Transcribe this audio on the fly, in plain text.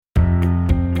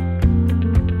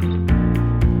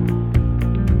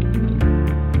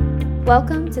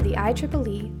Welcome to the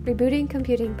IEEE Rebooting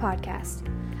Computing Podcast,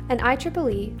 an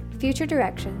IEEE Future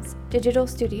Directions digital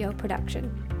studio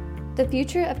production. The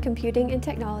future of computing and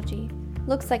technology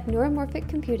looks like neuromorphic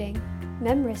computing,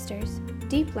 memristors,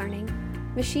 deep learning,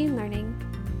 machine learning,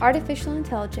 artificial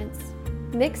intelligence,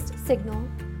 mixed signal,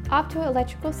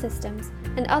 optoelectrical systems,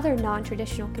 and other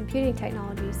non-traditional computing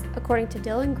technologies, according to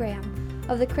Dylan Graham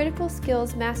of the Critical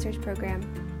Skills Master's Program,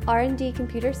 R&D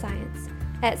Computer Science,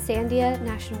 at Sandia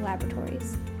National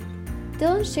Laboratories.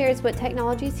 Dylan shares what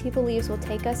technologies he believes will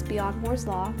take us beyond Moore's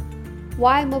Law,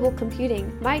 why mobile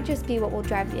computing might just be what will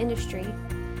drive the industry,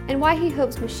 and why he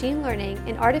hopes machine learning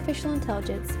and artificial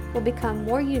intelligence will become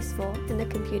more useful in the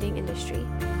computing industry.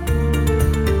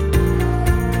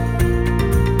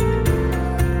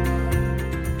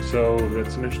 So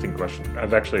that's an interesting question.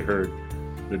 I've actually heard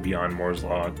the Beyond Moore's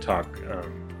Law talk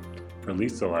for at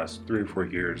least the last 3 or 4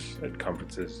 years at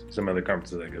conferences, some other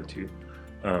conferences I go to.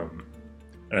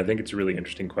 And I think it's a really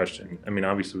interesting question. I mean,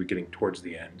 obviously we're getting towards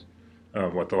the end.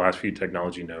 What the last few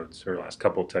technology nodes, or last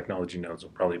couple of technology nodes,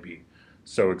 will probably be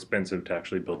so expensive to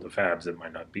actually build the fabs it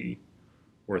might not be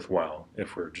worthwhile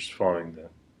if we're just following the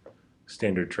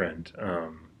standard trend.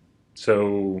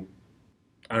 So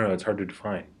I don't know, it's hard to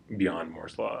define beyond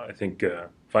Moore's Law. I think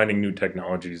finding new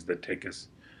technologies that take us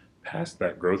past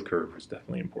that growth curve is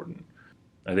definitely important.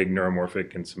 I think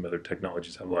neuromorphic and some other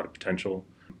technologies have a lot of potential,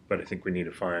 but I think we need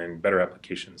to find better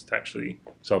applications to actually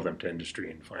sell them to industry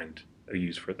and find a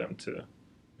use for them to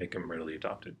make them readily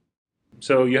adopted.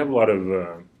 So you have a lot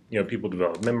of people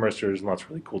develop memristors and lots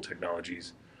of really cool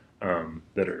technologies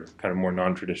that are kind of more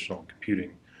non-traditional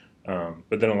computing.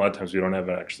 But then a lot of times we don't have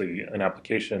actually an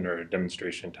application or a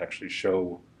demonstration to actually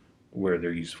show where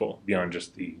they're useful beyond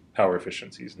just the power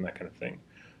efficiencies and that kind of thing.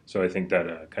 So I think that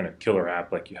a kind of killer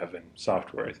app like you have in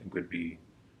software, I think would be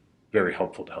very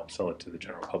helpful to help sell it to the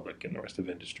general public and the rest of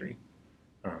industry.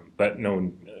 But no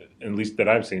one, at least that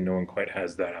I've seen, no one quite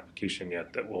has that application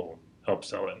yet that will help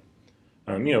sell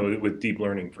it. With deep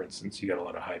learning, for instance, you got a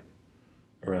lot of hype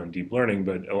around deep learning,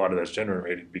 but a lot of that's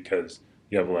generated because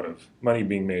you have a lot of money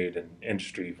being made and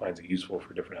industry finds it useful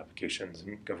for different applications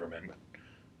and government and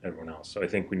everyone else. So I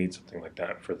think we need something like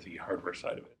that for the hardware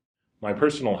side of it. My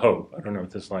personal hope, I don't know if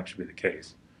this will actually be the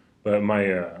case, but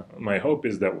my hope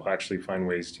is that we'll actually find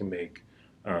ways to make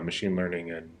machine learning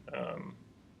and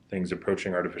things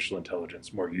approaching artificial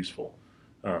intelligence more useful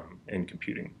in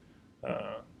computing.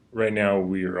 Right now,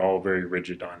 we are all very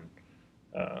rigid on,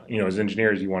 as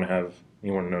engineers, you want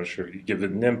to know, sure, you give it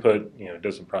an input, it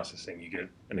does some processing, you get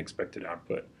an expected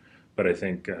output. But I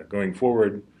think going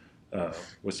forward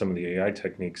with some of the AI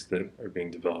techniques that are being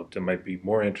developed, it might be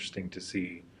more interesting to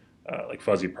see like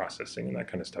fuzzy processing and that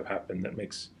kind of stuff happen that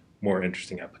makes more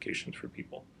interesting applications for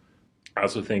people. I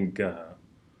also think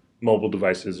mobile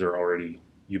devices are already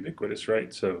ubiquitous,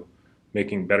 right? So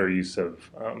making better use of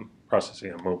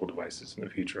processing on mobile devices in the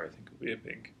future, I think, will be a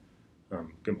big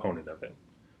component of it.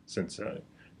 Since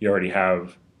you already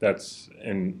have,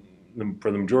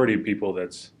 for the majority of people,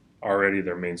 that's already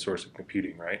their main source of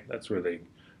computing, right? That's where they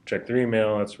check their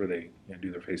email, that's where they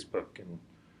do their Facebook and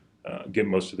get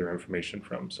most of their information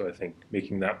from. So I think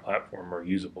making that platform more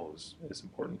usable is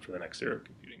important for the next era of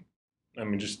computing. I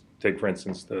mean, just take, for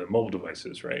instance, the mobile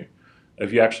devices, right?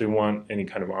 If you actually want any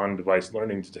kind of on-device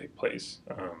learning to take place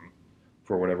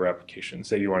for whatever application,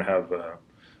 say you want to have a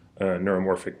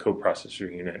neuromorphic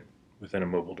coprocessor unit within a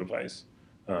mobile device,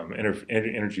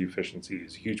 energy efficiency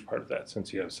is a huge part of that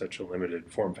since you have such a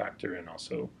limited form factor and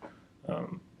also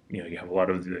you have a lot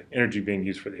of the energy being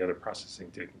used for the other processing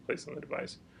taking place on the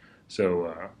device.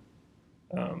 So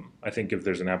I think if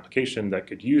there's an application that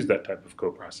could use that type of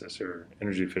coprocessor,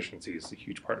 energy efficiency is a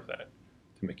huge part of that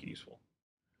to make it useful.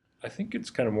 I think it's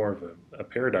kind of more of a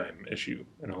paradigm issue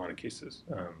in a lot of cases.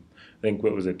 I think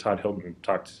Todd Hilton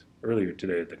talked earlier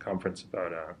today at the conference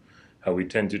about how we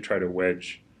tend to try to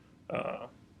wedge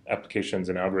applications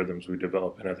and algorithms we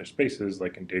develop in other spaces,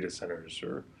 like in data centers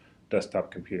or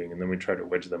desktop computing, and then we try to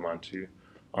wedge them onto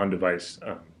on-device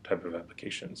type of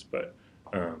applications. But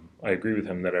I agree with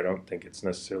him that I don't think it's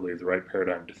necessarily the right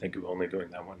paradigm to think of only going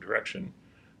that one direction.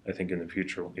 I think in the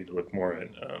future we'll need to look more at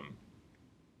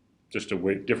just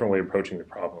a different way of approaching the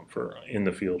problem for in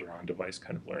the field or on-device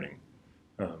kind of learning.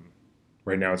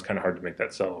 Right now it's kind of hard to make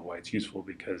that sell of why it's useful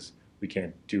because we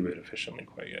can't do it efficiently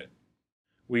quite yet.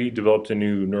 We developed a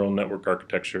new neural network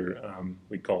architecture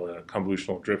we call a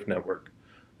convolutional drift network,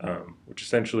 which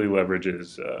essentially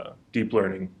leverages deep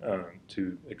learning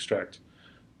to extract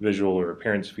visual or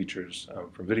appearance features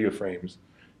from video frames.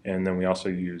 And then we also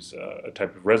use a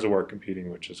type of reservoir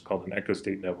computing, which is called an echo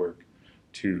state network,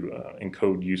 to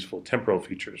encode useful temporal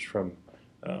features from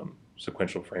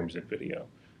sequential frames in video.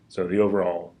 So the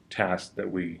overall task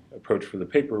that we approached for the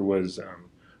paper was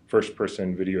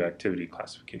first-person video activity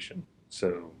classification.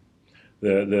 So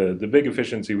the big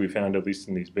efficiency we found, at least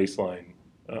in these baseline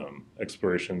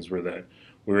explorations, were that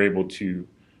we were able to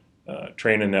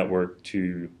train a network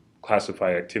to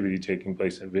classify activity taking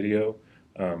place in video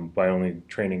by only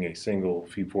training a single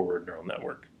feed-forward neural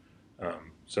network.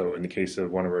 So in the case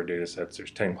of one of our data sets,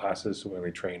 there's 10 classes, so we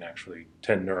only train actually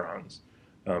 10 neurons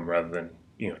rather than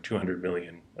 200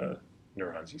 million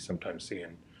neurons you sometimes see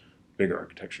in bigger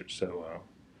architectures. So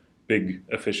big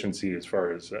efficiency as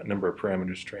far as number of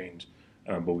parameters trained,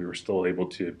 but we were still able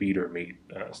to beat or meet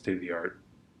state-of-the-art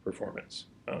performance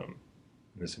in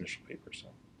this initial paper. So,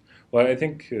 well, I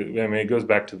think it goes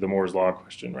back to the Moore's Law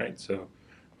question, right? So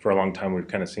for a long time, we've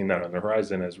kind of seen that on the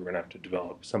horizon as we're going to have to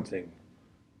develop something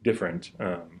different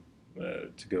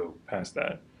to go past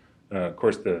that. Of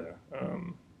course, the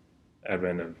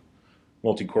advent of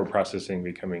multi-core processing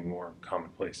becoming more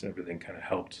commonplace and everything kind of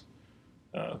helped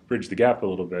bridge the gap a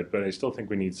little bit, but I still think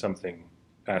we need something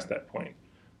past that point.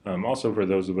 Also, for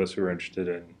those of us who are interested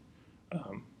in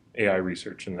AI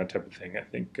research and that type of thing, I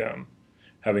think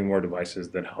having more devices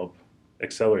that help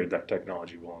accelerate that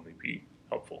technology will only be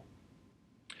helpful.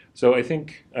 So I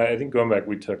think going back,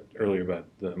 we talked earlier about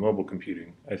the mobile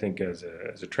computing. I think as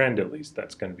a trend, at least,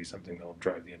 that's going to be something that will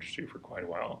drive the industry for quite a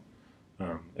while.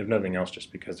 If nothing else,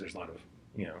 just because there's a lot of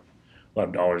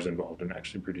dollars involved in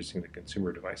actually producing the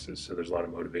consumer devices. So there's a lot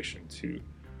of motivation to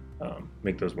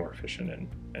make those more efficient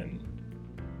and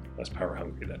less power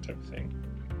hungry, that type of thing.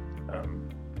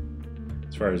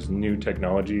 As far as new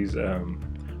technologies,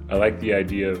 I like the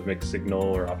idea of mixed signal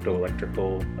or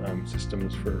optoelectrical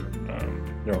systems for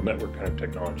neural network kind of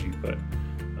technology, but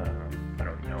I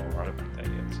don't know a lot about that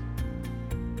yet.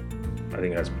 So I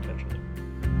think it has potential.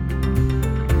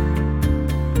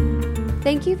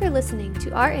 Thank you for listening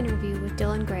to our interview with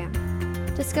Dylan Graham.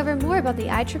 Discover more about the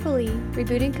IEEE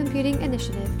Rebooting Computing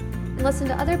Initiative and listen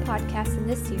to other podcasts in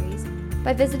this series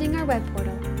by visiting our web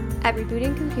portal at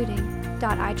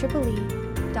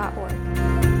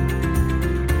rebootingcomputing.ieEE.org.